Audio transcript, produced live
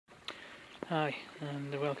Hi,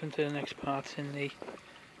 and welcome to the next part in the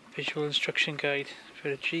visual instruction guide for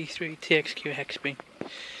the G3TXQ Hexbeam.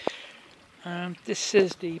 This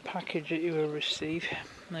is the package that you will receive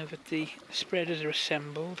now that the spreaders are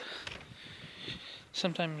assembled.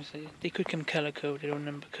 Sometimes they could come colour coded or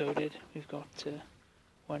number coded. We've got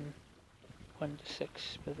 1 to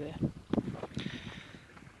 6 for there.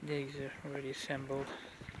 These are already assembled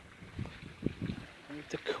with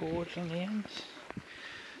the cords on the ends.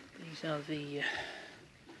 These are the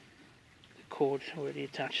cords already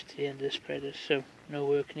attached to the end of the spreaders, so no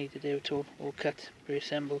work needed there at all cut,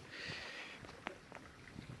 reassembled.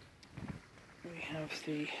 We have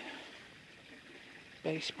the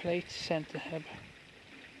base plate, centre hub,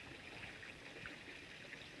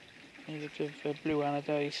 made of blue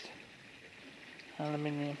anodised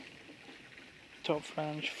aluminium, top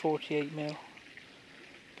flange 48mm,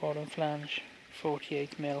 bottom flange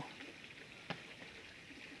 48mm.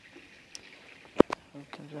 It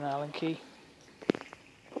comes with an Allen key.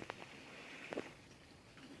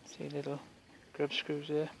 See little grub screws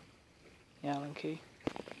there, the Allen key.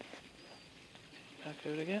 Back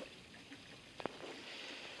out again.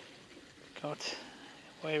 Got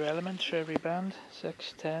wire elements for every band,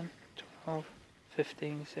 6, 10, 12,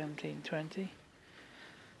 15, 17, 20.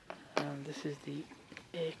 And this is the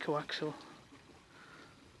air coaxial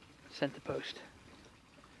centre post.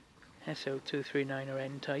 SO239 or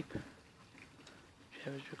N type,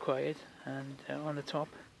 whichever is required, and on the top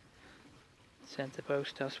centre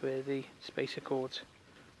post, that's where the spacer cords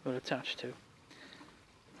will attach to,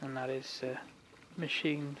 and that is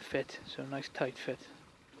machine fit, so nice tight fit.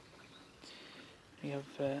 We have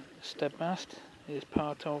a stub mast. It is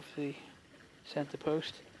part of the centre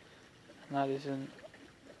post, and that is an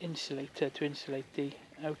insulator to insulate the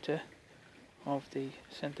outer of the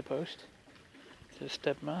centre post to the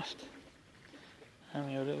stub mast. And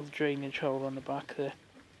we have a little drainage hole on the back there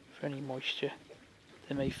for any moisture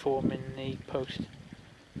that may form in the post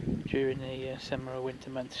during the summer or winter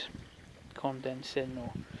months, condensing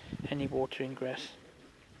or any water ingress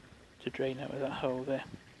to drain out of that hole there.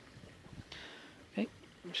 Okay,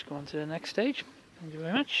 let's go on to the next stage. Thank you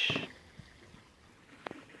very much.